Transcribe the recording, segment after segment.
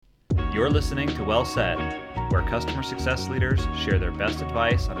You're listening to Well Said, where customer success leaders share their best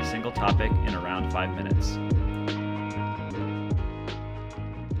advice on a single topic in around 5 minutes.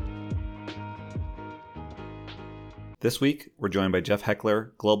 This week, we're joined by Jeff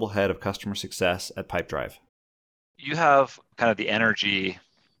Heckler, Global Head of Customer Success at Pipedrive. You have kind of the energy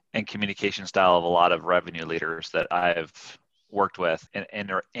and communication style of a lot of revenue leaders that I've worked with and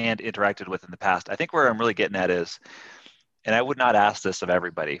interacted with in the past. I think where I'm really getting at is, and I would not ask this of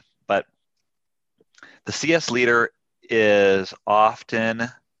everybody, but the CS leader is often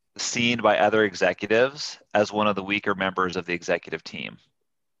seen by other executives as one of the weaker members of the executive team.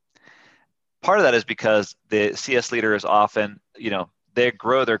 Part of that is because the CS leader is often, they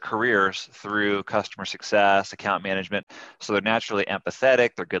grow their careers through customer success, account management. So they're naturally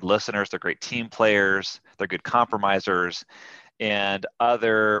empathetic, they're good listeners, they're great team players, they're good compromisers. And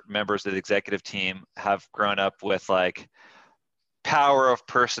other members of the executive team have grown up with like power of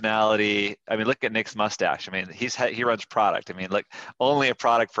personality. I mean, look at Nick's mustache. I mean, he runs product. I mean, like only a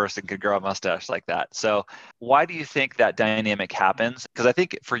product person could grow a mustache like that. So why do you think that dynamic happens? Because I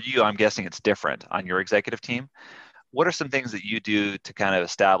think for you, I'm guessing it's different on your executive team. What are some things that you do to kind of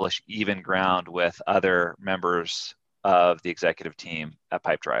establish even ground with other members of the executive team at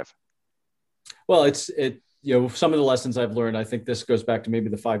Pipedrive? Well, some of the lessons I've learned, I think this goes back to maybe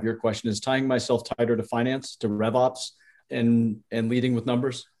the 5-year question, is tying myself tighter to finance, to RevOps, and leading with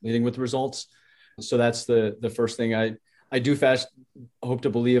numbers, leading with results. So that's the first thing. I do hope to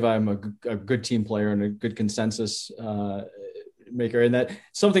believe I'm a good team player and a good consensus maker. And that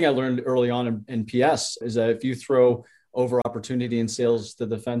something I learned early on in PS is that if you throw over opportunity in sales to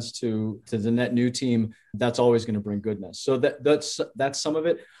the fence to the net new team, that's always going to bring goodness. So that's some of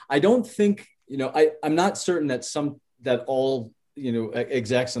it. I don't think, I'm not certain that all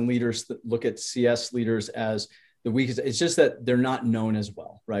execs and leaders look at CS leaders as the weakest. It's just that they're not known as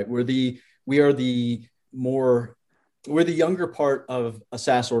well, right? We're the younger part of a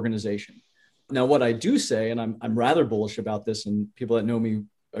SaaS organization. Now, what I do say, and I'm rather bullish about this, and people that know me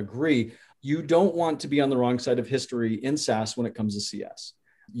agree, you don't want to be on the wrong side of history in SaaS when it comes to CS.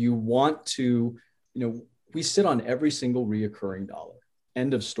 You want to, we sit on every single reoccurring dollar.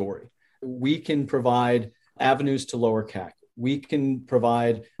 End of story. We can provide avenues to lower CAC. We can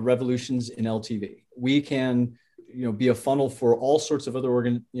provide revolutions in LTV. We can be a funnel for all sorts of other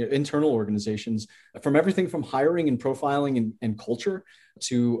internal organizations, from everything from hiring and profiling and culture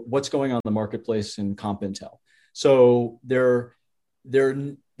to what's going on in the marketplace and comp intel. So there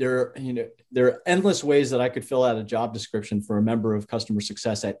are endless ways that I could fill out a job description for a member of customer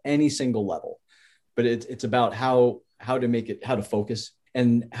success at any single level, but it's about how to focus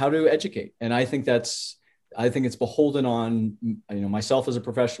and how to educate. And I think it's beholden on myself as a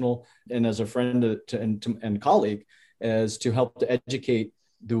professional and as a friend and colleague, as to help to educate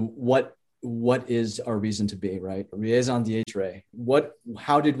what is our reason to be, right? Raison d'être.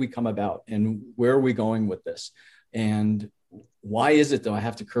 How did we come about, and where are we going with this? And why is it, though, I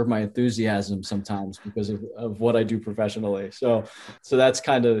have to curb my enthusiasm sometimes because of what I do professionally? So that's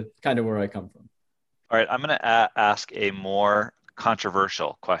kind of where I come from. All right, I'm going to ask a more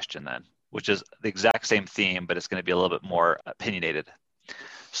controversial question then, which is the exact same theme, but it's going to be a little bit more opinionated.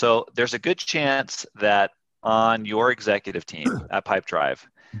 So there's a good chance that on your executive team at Pipedrive,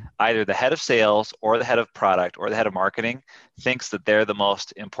 either the head of sales or the head of product or the head of marketing thinks that they're the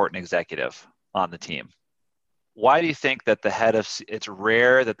most important executive on the team. Why do you think that it's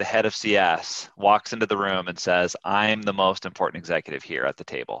rare that the head of CS walks into the room and says, I'm the most important executive here at the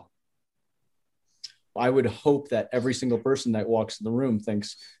table? I would hope that every single person that walks in the room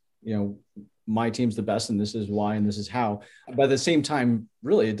thinks, my team's the best and this is why and this is how. But at the same time,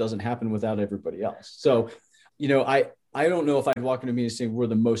 really, it doesn't happen without everybody else. So, I don't know if I'd walk into a meeting saying we're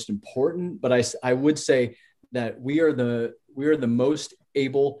the most important, but I would say that we are the most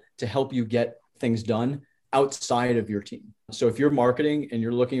able to help you get things done outside of your team. So if you're marketing and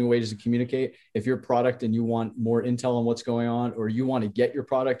you're looking at ways to communicate, if you're product and you want more intel on what's going on, or you want to get your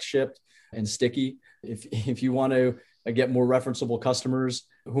product shipped and sticky, if you want to get more referenceable customers,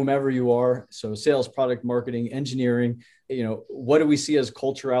 whomever you are, so sales, product, marketing, engineering, what do we see as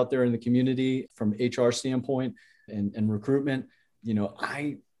culture out there in the community from HR standpoint and recruitment?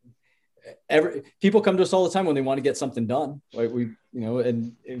 People come to us all the time when they want to get something done, right?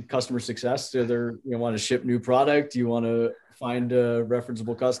 In customer success, so you want to ship new product, you want to find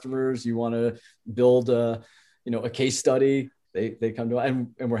referenceable customers, you want to build a case study. They come to us,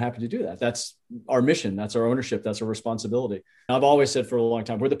 and we're happy to do that. That's our mission. That's our ownership. That's our responsibility. I've always said for a long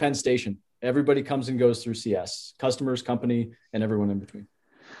time, we're the Penn Station. Everybody comes and goes through CS, customers, company, and everyone in between.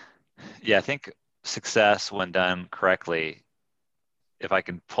 Yeah, I think success, when done correctly, if I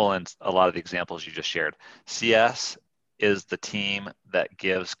can pull in a lot of the examples you just shared, CS is the team that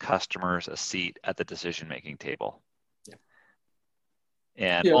gives customers a seat at the decision-making table. Yeah.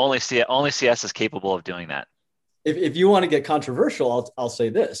 And only CS is capable of doing that. If you want to get controversial, I'll say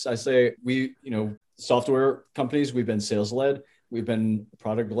this. I say software companies, we've been sales-led, we've been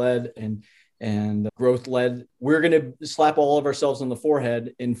product-led and growth-led. We're going to slap all of ourselves on the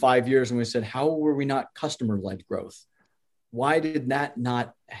forehead in 5 years. And we said, how were we not customer-led growth? Why did that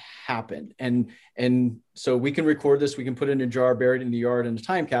not happen? And so we can record this, we can put it in a jar, buried in the yard in a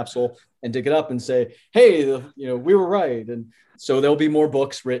time capsule and dig it up and say, hey, we were right. And so there'll be more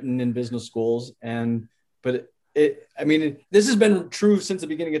books written in business schools. But this has been true since the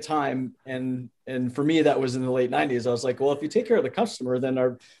beginning of time. And for me, that was in the late 90s. I was like, well, if you take care of the customer, then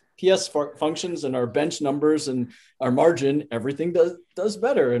our PS functions and our bench numbers and our margin, everything does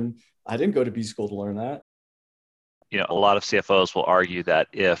better. And I didn't go to B school to learn that. A lot of CFOs will argue that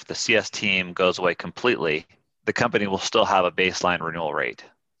if the CS team goes away completely, the company will still have a baseline renewal rate.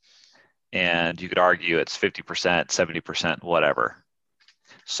 And you could argue it's 50%, 70%, whatever.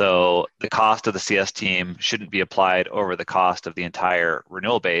 So the cost of the CS team shouldn't be applied over the cost of the entire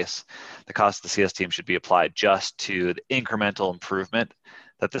renewal base. The cost of the CS team should be applied just to the incremental improvement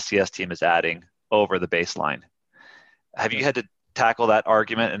that the CS team is adding over the baseline. Have you had to tackle that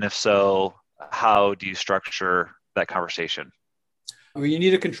argument? And if so, how do you structure that conversation? Well, you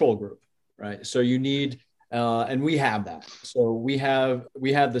need a control group, right? So you need, and we have that. So we have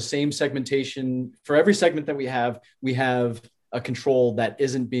the same segmentation for every segment that we have a control that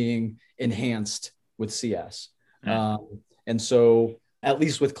isn't being enhanced with CS. And so at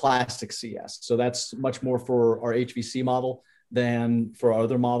least with classic CS. So that's much more for our HVC model than for our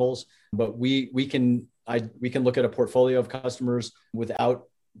other models. But we can look at a portfolio of customers without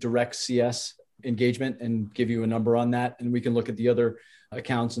direct CS engagement and give you a number on that. And we can look at the other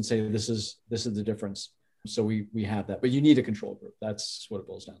accounts and say, this is the difference. So we have that, but you need a control group. That's what it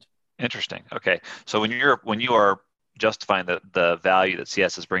boils down to. Interesting. Okay. So when you are justifying the value that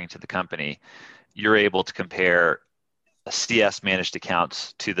CS is bringing to the company, you're able to compare a CS managed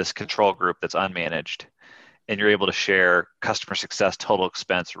accounts to this control group that's unmanaged, and you're able to share customer success total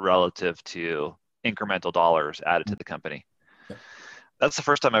expense relative to incremental dollars added to the company. Yeah. That's the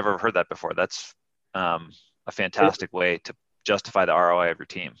first time I've ever heard that before. That's a fantastic way to justify the ROI of your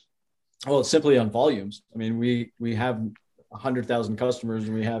team. Well, it's simply on volumes. I mean, we have 100,000 customers,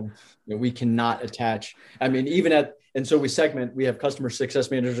 and we cannot attach. I mean, and so we segment. We have customer success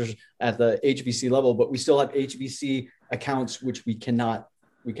managers at the HVC level, but we still have HVC accounts which we cannot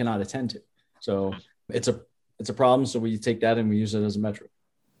attend to. So it's a problem. So we take that and we use it as a metric.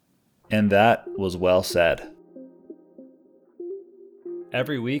 And that was well said.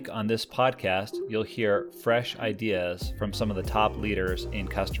 Every week on this podcast, you'll hear fresh ideas from some of the top leaders in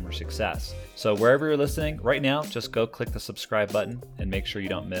customer success. So wherever you're listening right now, just go click the subscribe button and make sure you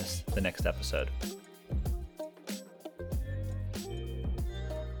don't miss the next episode.